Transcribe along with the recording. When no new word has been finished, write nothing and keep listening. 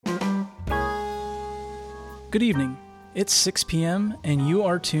Good evening. It's 6 p.m. and you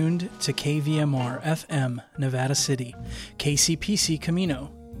are tuned to KVMR FM, Nevada City, KCPC Camino.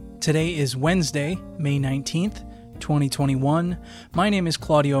 Today is Wednesday, May 19th, 2021. My name is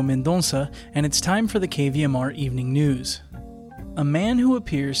Claudio Mendonça, and it's time for the KVMR Evening News. A man who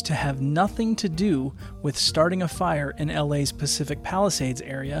appears to have nothing to do with starting a fire in LA's Pacific Palisades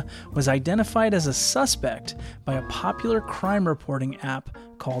area was identified as a suspect by a popular crime reporting app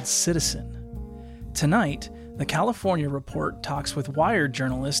called Citizen. Tonight, the California Report talks with Wired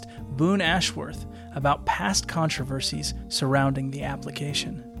journalist Boone Ashworth about past controversies surrounding the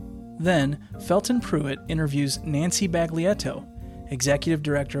application. Then, Felton Pruitt interviews Nancy Baglietto, Executive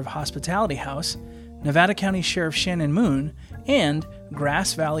Director of Hospitality House, Nevada County Sheriff Shannon Moon, and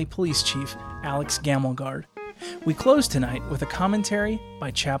Grass Valley Police Chief Alex Gamelgard. We close tonight with a commentary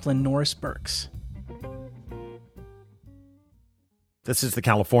by Chaplain Norris Burks. This is the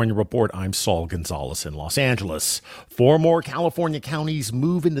California Report. I'm Saul Gonzalez in Los Angeles. 4 more California counties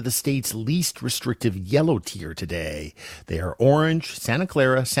move into the state's least restrictive yellow tier today. They are Orange, Santa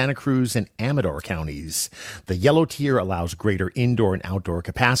Clara, Santa Cruz, and Amador counties. The yellow tier allows greater indoor and outdoor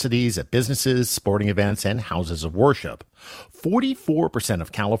capacities at businesses, sporting events, and houses of worship. 44%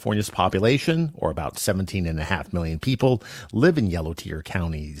 of California's population, or about 17.5 million people, live in yellow tier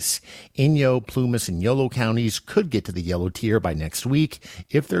counties. Inyo, Plumas, and Yolo counties could get to the yellow tier by next week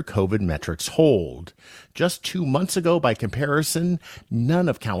if their COVID metrics hold. Just 2 months ago, by comparison, none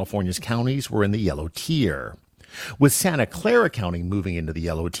of California's counties were in the yellow tier. With Santa Clara County moving into the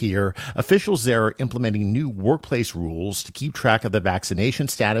yellow tier, officials there are implementing new workplace rules to keep track of the vaccination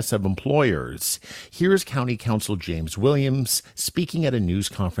status of employers. Here's County Counsel James Williams speaking at a news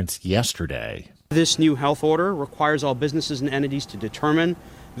conference yesterday. This new health order requires all businesses and entities to determine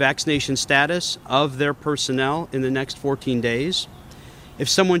vaccination status of their personnel in the next 14 days. If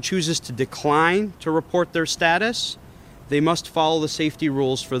someone chooses to decline to report their status, they must follow the safety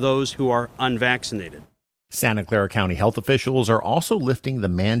rules for those who are unvaccinated. Santa Clara County health officials are also lifting the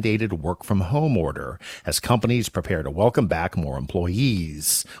mandated work-from-home order as companies prepare to welcome back more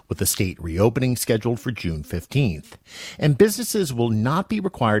employees, with the state reopening scheduled for June 15th. And businesses will not be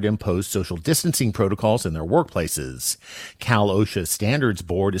required to impose social distancing protocols in their workplaces. Cal OSHA Standards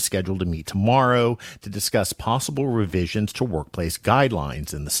Board is scheduled to meet tomorrow to discuss possible revisions to workplace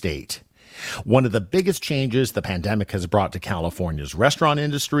guidelines in the state. One of the biggest changes the pandemic has brought to California's restaurant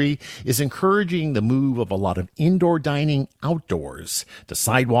industry is encouraging the move of a lot of indoor dining outdoors to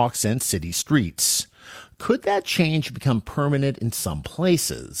sidewalks and city streets. Could that change become permanent in some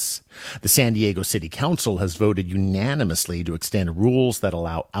places? The San Diego City Council has voted unanimously to extend rules that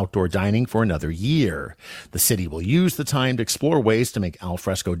allow outdoor dining for another year. The city will use the time to explore ways to make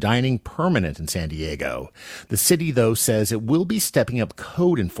alfresco dining permanent in San Diego. The city, though, says it will be stepping up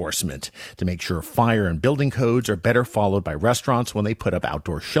code enforcement to make sure fire and building codes are better followed by restaurants when they put up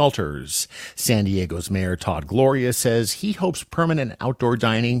outdoor shelters. San Diego's Mayor Todd Gloria says he hopes permanent outdoor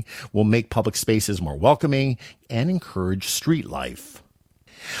dining will make public spaces more welcoming and encourage street life.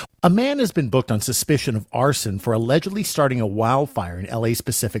 A man has been booked on suspicion of arson for allegedly starting a wildfire in LA's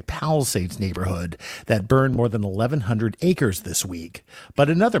Pacific Palisades neighborhood that burned more than 1,100 acres this week.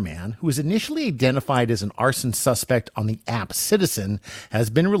 But another man, who was initially identified as an arson suspect on the app Citizen, has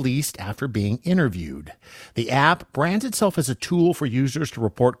been released after being interviewed. The app brands itself as a tool for users to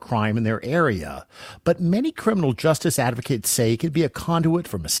report crime in their area, but many criminal justice advocates say it could be a conduit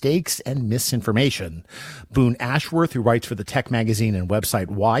for mistakes and misinformation. Boone Ashworth, who writes for the tech magazine and website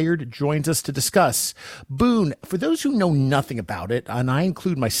Wired, joins us to discuss. Boone, for those who know nothing about it, and I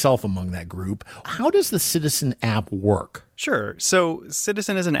include myself among that group, how does the Citizen app work? Sure. So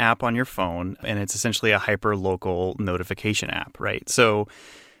Citizen is an app on your phone, and it's essentially a hyper-local notification app, right? So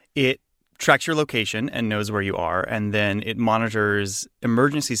it tracks your location and knows where you are, and then it monitors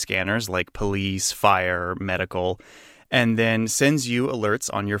emergency scanners like police, fire, medical, and then sends you alerts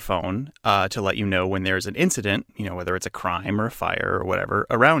on your phone to let you know when there's an incident, whether it's a crime or a fire or whatever,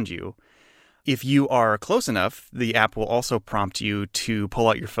 around you. If you are close enough, the app will also prompt you to pull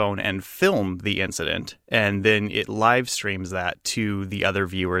out your phone and film the incident, and then it live streams that to the other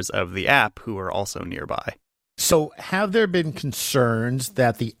viewers of the app who are also nearby. So have there been concerns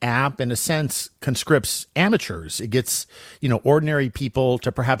that the app, in a sense, conscripts amateurs? It gets, ordinary people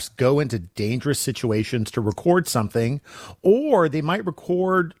to perhaps go into dangerous situations to record something, or they might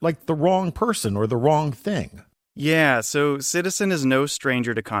record like the wrong person or the wrong thing. Yeah, so Citizen is no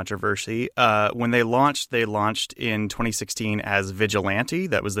stranger to controversy. When they launched in 2016 as Vigilante.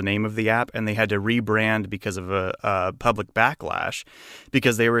 That was the name of the app, and they had to rebrand because of a public backlash,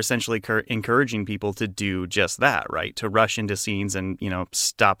 because they were essentially encouraging people to do just that, right? To rush into scenes and,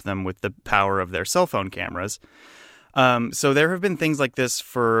 stop them with the power of their cell phone cameras. So there have been things like this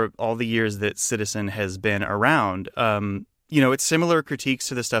for all the years that Citizen has been around. It's similar critiques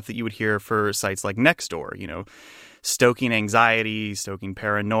to the stuff that you would hear for sites like Nextdoor, stoking anxiety, stoking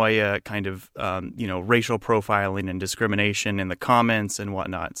paranoia, kind of, racial profiling and discrimination in the comments and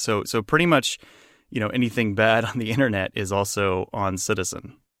whatnot. So pretty much, anything bad on the internet is also on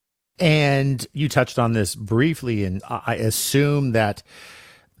Citizen. And you touched on this briefly, and I assume that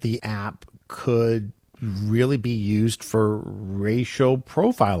the app could really be used for racial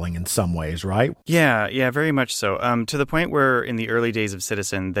profiling in some ways, right? Yeah, very much so. To the point where in the early days of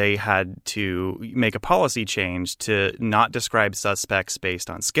Citizen, they had to make a policy change to not describe suspects based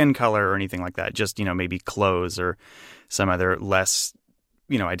on skin color or anything like that, just, maybe clothes or some other less,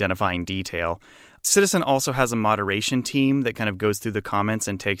 identifying detail. Citizen also has a moderation team that kind of goes through the comments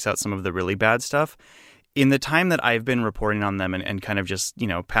and takes out some of the really bad stuff. In the time that I've been reporting on them and kind of just,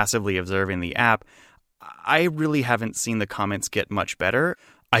 passively observing the app, I really haven't seen the comments get much better.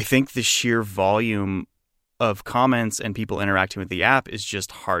 I think the sheer volume of comments and people interacting with the app is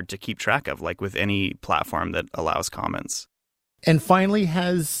just hard to keep track of, like with any platform that allows comments. And finally,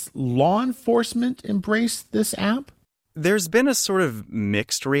 has law enforcement embraced this app? There's been a sort of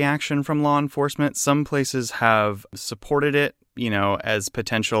mixed reaction from law enforcement. Some places have supported it, as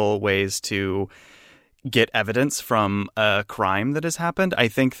potential ways to get evidence from a crime that has happened. I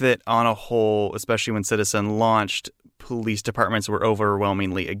think that on a whole, especially when Citizen launched, police departments were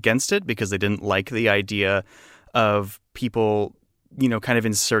overwhelmingly against it because they didn't like the idea of people, kind of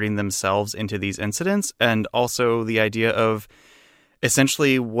inserting themselves into these incidents, and also the idea of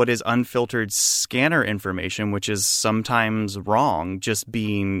essentially what is unfiltered scanner information, which is sometimes wrong, just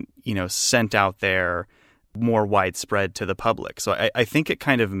being, sent out there more widespread to the public. So I think it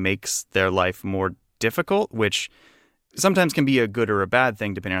kind of makes their life more difficult, which sometimes can be a good or a bad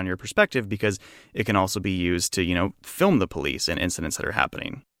thing depending on your perspective, because it can also be used to, film the police and incidents that are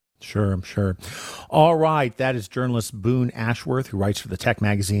happening. Sure. All right. That is journalist Boone Ashworth, who writes for the tech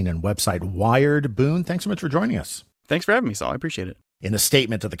magazine and website Wired. Boone, thanks so much for joining us. Thanks for having me, Saul. I appreciate it. In a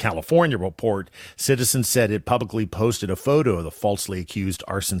statement to the California Report, Citizen said it publicly posted a photo of the falsely accused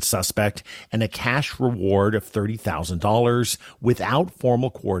arson suspect and a cash reward of $30,000 without formal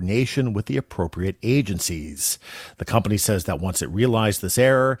coordination with the appropriate agencies. The company says that once it realized this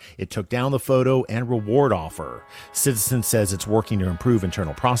error, it took down the photo and reward offer. Citizen says it's working to improve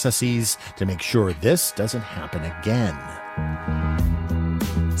internal processes to make sure this doesn't happen again.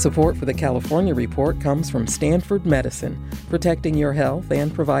 Support for the California Report comes from Stanford Medicine, protecting your health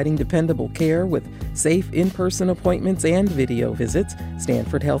and providing dependable care with safe in-person appointments and video visits.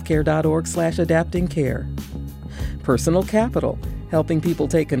 StanfordHealthcare.org/adaptingcare. Personal Capital, helping people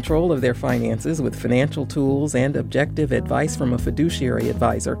take control of their finances with financial tools and objective advice from a fiduciary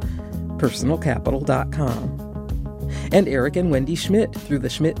advisor. PersonalCapital.com. And Eric and Wendy Schmidt through the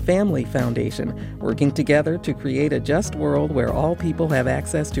Schmidt Family Foundation, working together to create a just world where all people have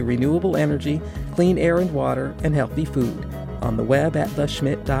access to renewable energy, clean air and water, and healthy food. On the web at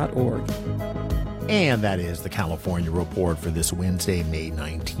theschmidt.org. And that is the California Report for this Wednesday, May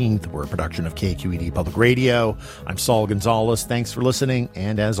 19th. We're a production of KQED Public Radio. I'm Saul Gonzalez. Thanks for listening.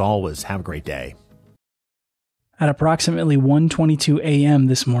 And as always, have a great day. At approximately 1:22 a.m.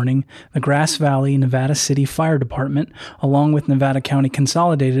 this morning, the Grass Valley, Nevada City Fire Department, along with Nevada County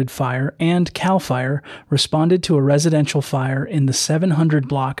Consolidated Fire and CAL FIRE, responded to a residential fire in the 700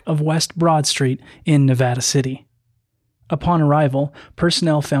 block of West Broad Street in Nevada City. Upon arrival,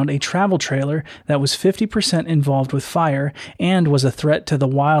 personnel found a travel trailer that was 50% involved with fire and was a threat to the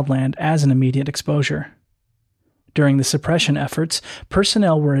wildland as an immediate exposure. During the suppression efforts,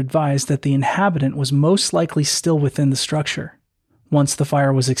 personnel were advised that the inhabitant was most likely still within the structure. Once the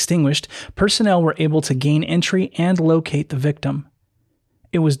fire was extinguished, personnel were able to gain entry and locate the victim.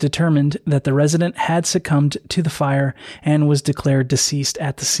 It was determined that the resident had succumbed to the fire and was declared deceased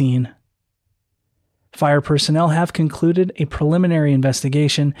at the scene. Fire personnel have concluded a preliminary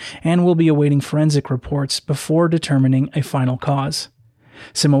investigation and will be awaiting forensic reports before determining a final cause.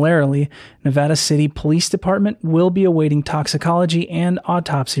 Similarly, Nevada City Police Department will be awaiting toxicology and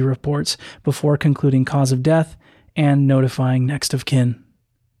autopsy reports before concluding cause of death and notifying next of kin.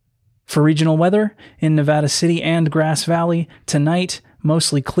 For regional weather, in Nevada City and Grass Valley, tonight,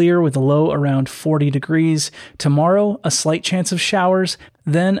 mostly clear with a low around 40 degrees. Tomorrow, a slight chance of showers,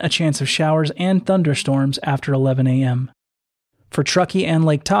 then a chance of showers and thunderstorms after 11 a.m. For Truckee and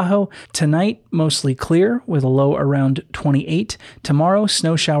Lake Tahoe, tonight, mostly clear with a low around 28. Tomorrow,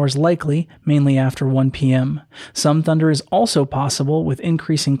 snow showers likely, mainly after 1 p.m. Some thunder is also possible with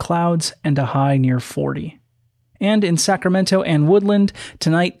increasing clouds and a high near 40. And in Sacramento and Woodland,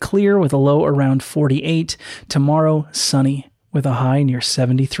 tonight clear with a low around 48. Tomorrow, sunny with a high near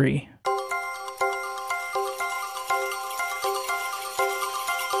 73.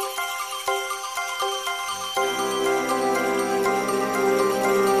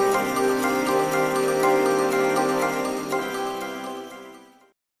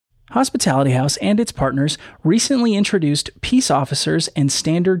 Hospitality House and its partners recently introduced Peace Officers and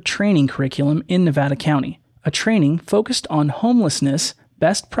Standard Training Curriculum in Nevada County, a training focused on homelessness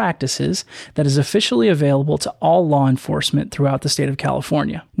best practices that is officially available to all law enforcement throughout the state of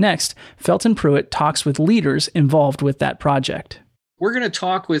California. Next, Felton Pruitt talks with leaders involved with that project. We're going to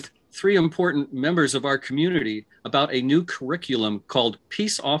talk with 3 important members of our community about a new curriculum called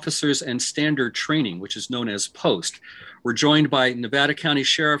Peace Officers and Standard Training, which is known as POST. We're joined by Nevada County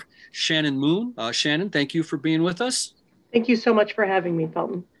Sheriff Shannon Moon. Shannon, thank you for being with us. Thank you so much for having me,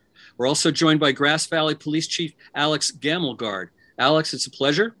 Felton. We're also joined by Grass Valley Police Chief Alex Gamelgard. Alex, it's a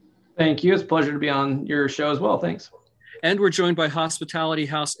pleasure. Thank you. It's a pleasure to be on your show as well. Thanks. And we're joined by Hospitality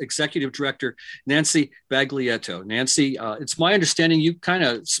House Executive Director Nancy Baglietto. Nancy, it's my understanding you kind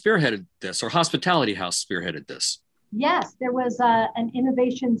of spearheaded this, or Hospitality House spearheaded this. Yes, there was an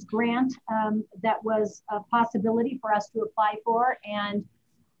innovations grant that was a possibility for us to apply for. And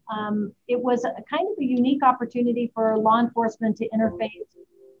it was a kind of a unique opportunity for law enforcement to interface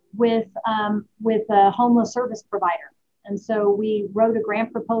with a homeless service provider. And so we wrote a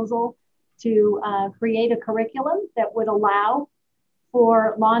grant proposal to create a curriculum that would allow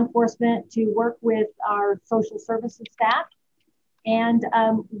for law enforcement to work with our social services staff. And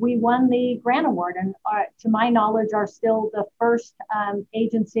we won the grant award, and to my knowledge are still the first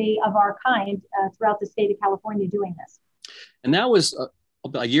agency of our kind throughout the state of California doing this. And that was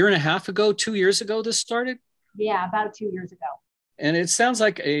a year and a half ago, 2 years ago this started? Yeah, about 2 years ago. And it sounds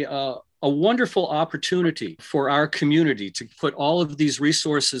like a wonderful opportunity for our community to put all of these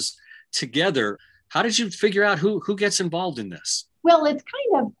resources together. How did you figure out who gets involved in this? Well, it's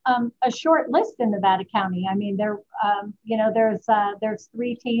kind of a short list in Nevada County. I mean, there's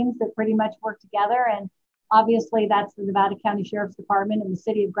 3 teams that pretty much work together, and obviously that's the Nevada County Sheriff's Department and the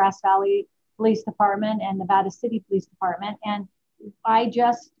City of Grass Valley Police Department and Nevada City Police Department. And I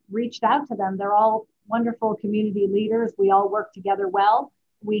just reached out to them. They're all wonderful community leaders. We all work together well.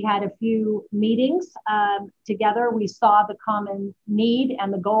 We had a few meetings together. We saw the common need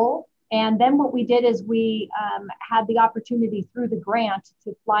and the goal. And then what we did is we had the opportunity through the grant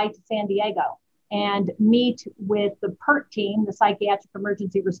to fly to San Diego and meet with the PERT team, the Psychiatric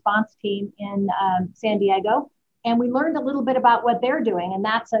Emergency Response Team in San Diego. And we learned a little bit about what they're doing. And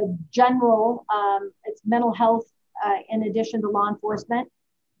that's a general, it's mental health in addition to law enforcement.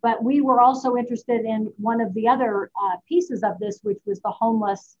 But we were also interested in one of the other pieces of this, which was the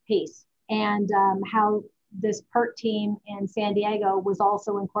homeless piece, and how this PERT team in San Diego was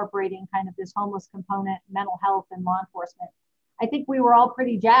also incorporating kind of this homeless component, mental health and law enforcement. I think we were all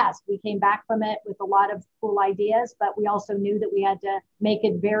pretty jazzed. We came back from it with a lot of cool ideas, but we also knew that we had to make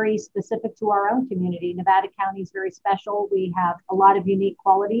it very specific to our own community. Nevada County is very special. We have a lot of unique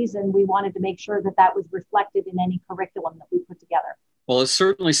qualities, and we wanted to make sure that that was reflected in any curriculum that we put together. Well, it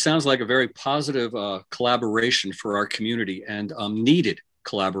certainly sounds like a very positive collaboration for our community and needed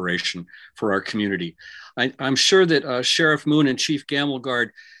collaboration for our community. I'm sure that Sheriff Moon and Chief Gamelgard,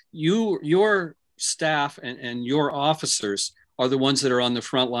 your staff and your officers are the ones that are on the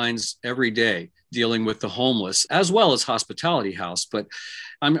front lines every day dealing with the homeless, as well as Hospitality House. But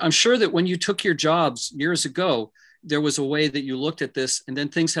I'm sure that when you took your jobs years ago, there was a way that you looked at this, and then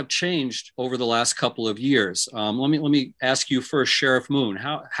things have changed over the last couple of years. Let me ask you first, Sheriff Moon,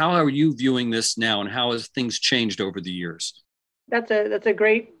 how are you viewing this now, and how has things changed over the years? That's a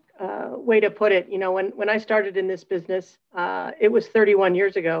great way to put it. You know, when I started in this business, it was 31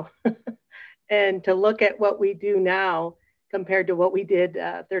 years ago. And to look at what we do now compared to what we did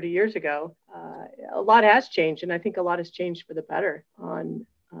 30 years ago, a lot has changed. And I think a lot has changed for the better on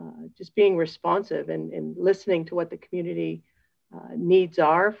just being responsive and listening to what the community needs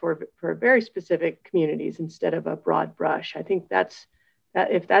are for very specific communities instead of a broad brush. I think that's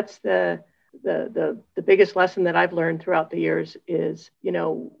the biggest lesson that I've learned throughout the years is, you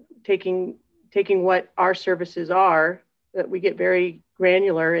know, taking what our services are, that we get very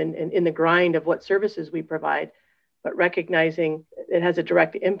granular in the grind of what services we provide, but recognizing it has a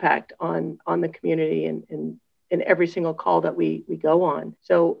direct impact on the community and in every single call that we go on.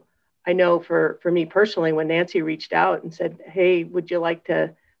 So I know for me personally, when Nancy reached out and said, hey, would you like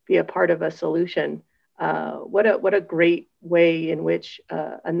to be a part of a solution? What a great way in which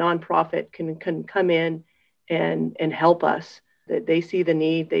a nonprofit can come in and help us. That they see the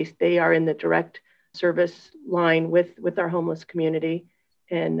need. They are in the direct service line with our homeless community,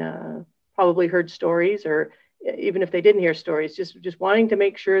 and probably heard stories, or even if they didn't hear stories, just wanting to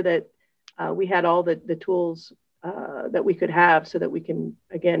make sure that we had all the tools that we could have so that we can,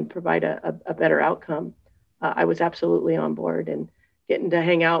 again, provide a better outcome. I was absolutely on board, and getting to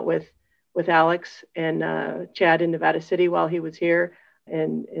hang out with Alex and Chad in Nevada City while he was here,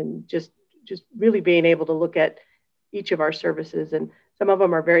 and just really being able to look at each of our services. And some of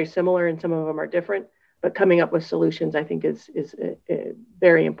them are very similar and some of them are different, but coming up with solutions, I think, is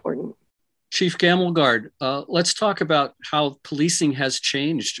very important. Chief Gamelgard, let's talk about how policing has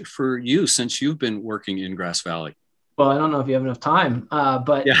changed for you since you've been working in Grass Valley. Well, I don't know if you have enough time,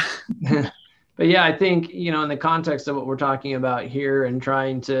 but yeah. But yeah, I think, in the context of what we're talking about here and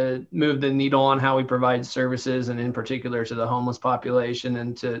trying to move the needle on how we provide services, and in particular to the homeless population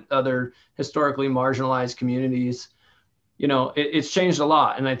and to other historically marginalized communities, it's changed a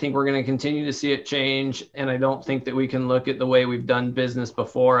lot. And I think we're going to continue to see it change. And I don't think that we can look at the way we've done business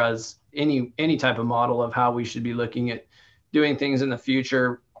before as any type of model of how we should be looking at doing things in the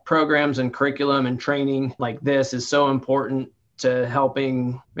future. Programs and curriculum and training like this is so important to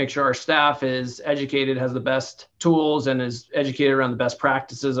helping make sure our staff is educated, has the best tools, and is educated around the best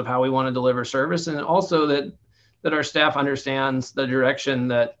practices of how we want to deliver service. And also that our staff understands the direction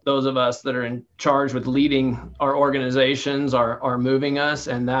that those of us that are in charge with leading our organizations are moving us.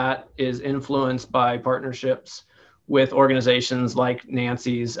 And that is influenced by partnerships with organizations like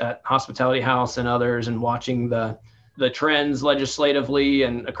Nancy's at Hospitality House and others, and watching the trends legislatively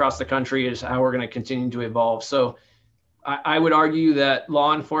and across the country is how we're going to continue to evolve. So I would argue that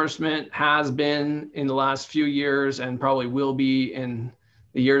law enforcement has been, in the last few years, and probably will be in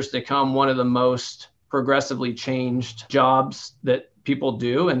the years to come, one of the most progressively changed jobs that people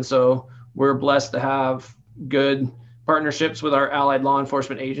do. And so we're blessed to have good partnerships with our allied law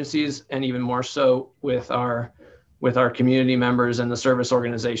enforcement agencies, and even more so with our community members and the service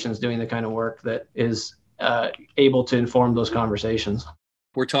organizations doing the kind of work that is able to inform those conversations.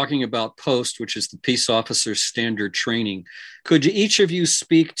 We're talking about POST, which is the Peace Officer Standard Training. Could each of you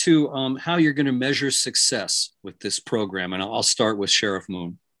speak to how you're going to measure success with this program? And I'll start with Sheriff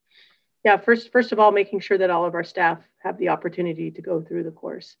Moon. Yeah, first of all, making sure that all of our staff have the opportunity to go through the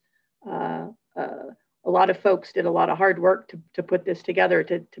course. A lot of folks did a lot of hard work to put this together,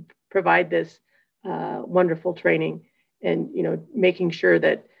 to provide this wonderful training, and making sure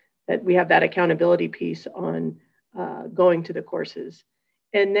that we have that accountability piece on going to the courses.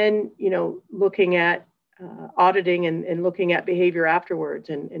 And then, looking at auditing and looking at behavior afterwards,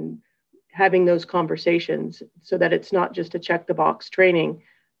 and having those conversations so that it's not just a check the box training,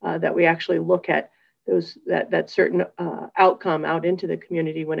 that we actually look at that certain outcome out into the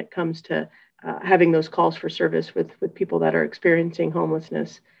community when it comes to having those calls for service with people that are experiencing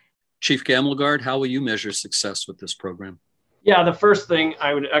homelessness. Chief Gamelgard, how will you measure success with this program? Yeah, the first thing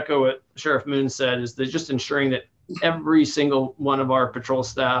I would echo what Sheriff Moon said is that just ensuring that every single one of our patrol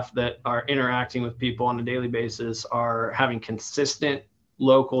staff that are interacting with people on a daily basis are having consistent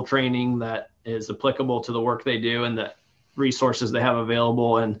local training that is applicable to the work they do and the resources they have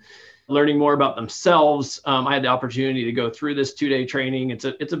available, and learning more about themselves. I had the opportunity to go through this 2-day training. It's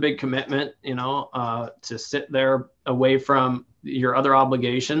a big commitment, to sit there away from your other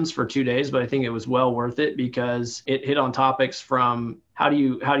obligations for 2 days, but I think it was well worth it because it hit on topics from how do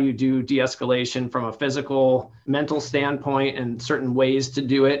you do de-escalation from a physical, mental standpoint, and certain ways to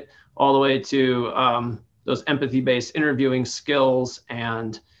do it, all the way to those empathy-based interviewing skills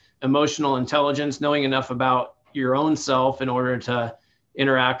and emotional intelligence, knowing enough about your own self in order to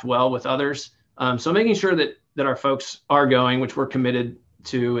interact well with others. So making sure that our folks are going, which we're committed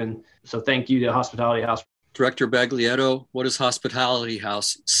to. And so thank you to Hospitality House. Director Baglietto, what does Hospitality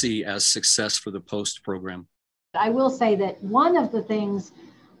House see as success for the POST program? I will say that one of the things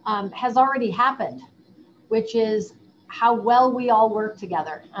has already happened, which is how well we all work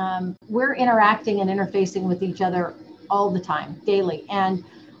together. We're interacting and interfacing with each other all the time, daily. And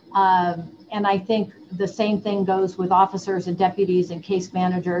I think the same thing goes with officers and deputies and case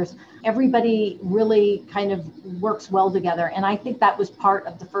managers. Everybody really kind of works well together. And I think that was part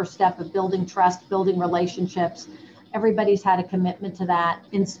of the first step of building trust, building relationships. Everybody's had a commitment to that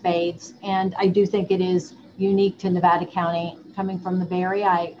in spades. And I do think it is unique to Nevada County. coming from the Bay Area,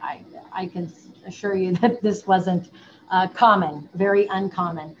 I can assure you that this wasn't common, very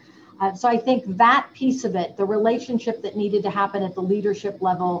uncommon. So I think that piece of it, the relationship that needed to happen at the leadership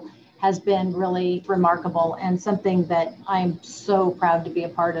level, has been really remarkable and something that I'm so proud to be a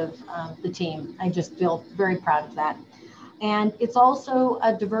part of the team. I just feel very proud of that. And it's also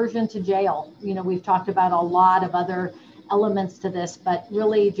a diversion to jail. You know, we've talked about a lot of other elements to this, but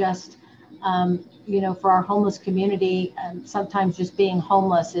really just, you know, for our homeless community, sometimes just being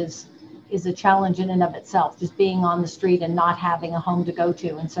homeless is a challenge in and of itself, just being on the street and not having a home to go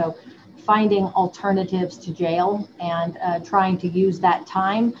to. And so finding alternatives to jail and trying to use that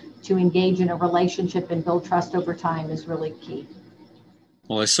time to engage in a relationship and build trust over time is really key.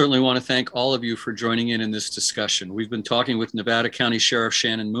 Well, I certainly want to thank all of you for joining in this discussion. We've been talking with Nevada County Sheriff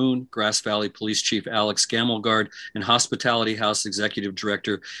Shannon Moon, Grass Valley Police Chief Alex Gamelgard, and Hospitality House Executive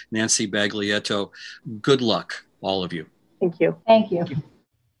Director Nancy Baglietto. Good luck, all of you. Thank you. Thank you.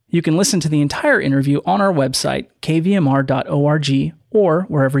 You can listen to the entire interview on our website, kvmr.org, or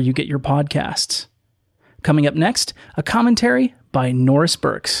wherever you get your podcasts. Coming up next, a commentary by Norris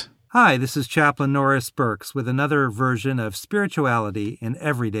Burks. Hi, this is Chaplain Norris Burks with another version of spirituality in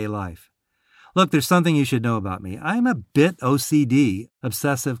everyday life. Look, there's something you should know about me. I'm a bit OCD,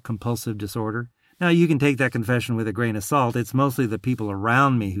 obsessive compulsive disorder. Now, you can take that confession with a grain of salt. It's mostly the people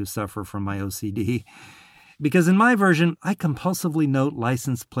around me who suffer from my OCD. Because in my version, I compulsively note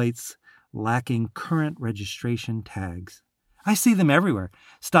license plates lacking current registration tags. I see them everywhere.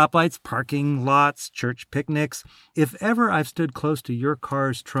 Stoplights, parking lots, church picnics. If ever I've stood close to your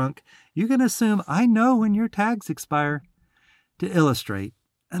car's trunk, you can assume I know when your tags expire. To illustrate,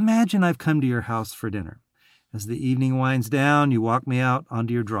 imagine I've come to your house for dinner. As the evening winds down, you walk me out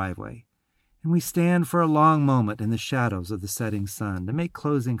onto your driveway, and we stand for a long moment in the shadows of the setting sun to make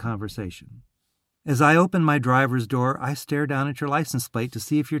closing conversation. As I open my driver's door, I stare down at your license plate to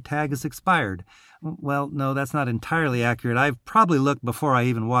see if your tag is expired. Well, no, that's not entirely accurate. I've probably looked before I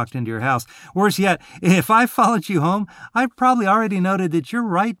even walked into your house. Worse yet, if I followed you home, I've probably already noted that your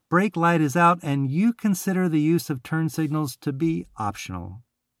right brake light is out and you consider the use of turn signals to be optional.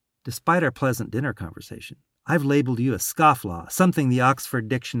 Despite our pleasant dinner conversation, I've labeled you a scofflaw, something the Oxford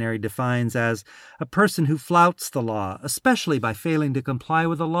Dictionary defines as a person who flouts the law, especially by failing to comply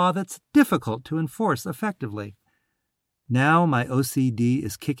with a law that's difficult to enforce effectively. Now my OCD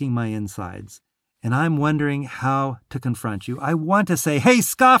is kicking my insides, and I'm wondering how to confront you. I want to say, hey,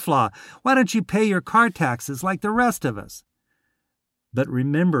 scofflaw, why don't you pay your car taxes like the rest of us? But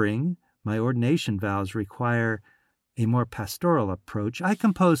remembering my ordination vows require a more pastoral approach, I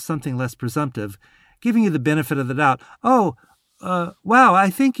compose something less presumptive, giving you the benefit of the doubt. Wow,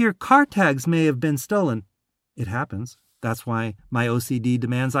 I think your car tags may have been stolen. It happens. That's why my OCD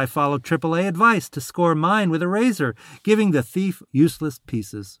demands I follow AAA advice to score mine with a razor, giving the thief useless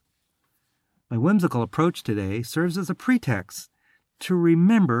pieces. My whimsical approach today serves as a pretext to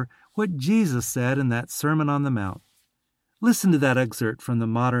remember what Jesus said in that Sermon on the Mount. Listen to that excerpt from the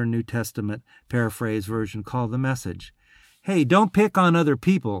modern New Testament paraphrase version called The Message. Hey, don't pick on other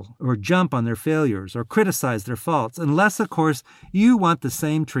people or jump on their failures or criticize their faults, unless, of course, you want the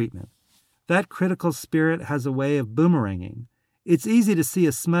same treatment. That critical spirit has a way of boomeranging. It's easy to see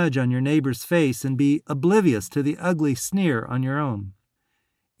a smudge on your neighbor's face and be oblivious to the ugly sneer on your own.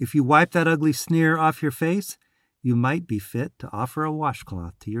 If you wipe that ugly sneer off your face, you might be fit to offer a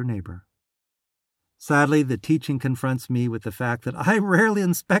washcloth to your neighbor. Sadly, the teaching confronts me with the fact that I rarely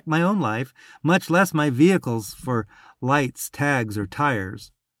inspect my own life, much less my vehicles for lights, tags, or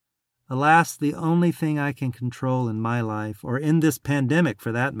tires. Alas, the only thing I can control in my life, or in this pandemic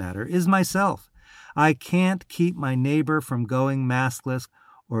for that matter, is myself. I can't keep my neighbor from going maskless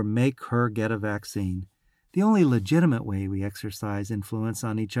or make her get a vaccine. The only legitimate way we exercise influence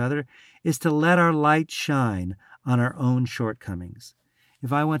on each other is to let our light shine on our own shortcomings.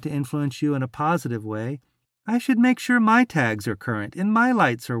 If I want to influence you in a positive way, I should make sure my tags are current and my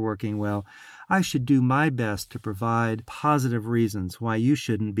lights are working well. I should do my best to provide positive reasons why you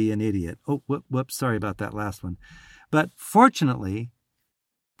shouldn't be an idiot. Oh, whoops, sorry about that last one. But fortunately,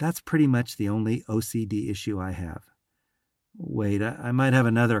 that's pretty much the only OCD issue I have. Wait, I might have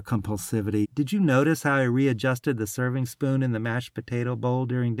another compulsivity. Did you notice how I readjusted the serving spoon in the mashed potato bowl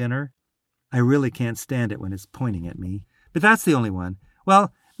during dinner? I really can't stand it when it's pointing at me. But that's the only one.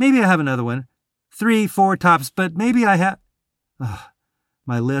 Well, maybe I have another one. 3, 4 tops, but maybe I have...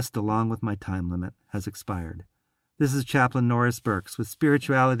 My list, along with my time limit, has expired. This is Chaplain Norris Burks with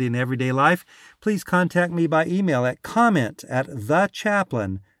Spirituality in Everyday Life. Please contact me by email at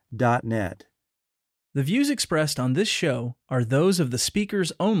comment@thechaplain.net. The views expressed on this show are those of the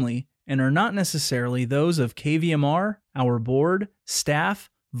speakers only and are not necessarily those of KVMR, our board, staff,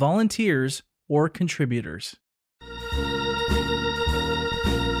 volunteers, or contributors.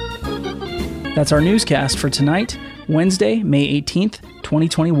 That's our newscast for tonight, Wednesday, May 18th,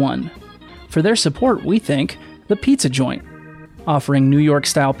 2021. For their support, we thank The Pizza Joint, offering New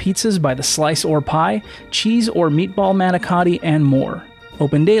York-style pizzas by the slice or pie, cheese or meatball manicotti, and more.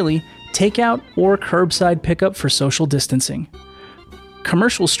 Open daily, takeout, or curbside pickup for social distancing.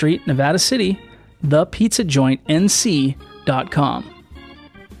 Commercial Street, Nevada City, thepizzajointnc.com.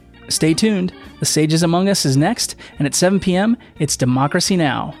 Stay tuned. The Sages Among Us is next, and at 7 p.m., it's Democracy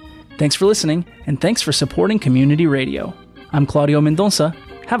Now! Thanks for listening, and thanks for supporting community radio. I'm Claudio Mendonça.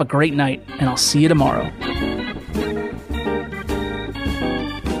 Have a great night, and I'll see you tomorrow.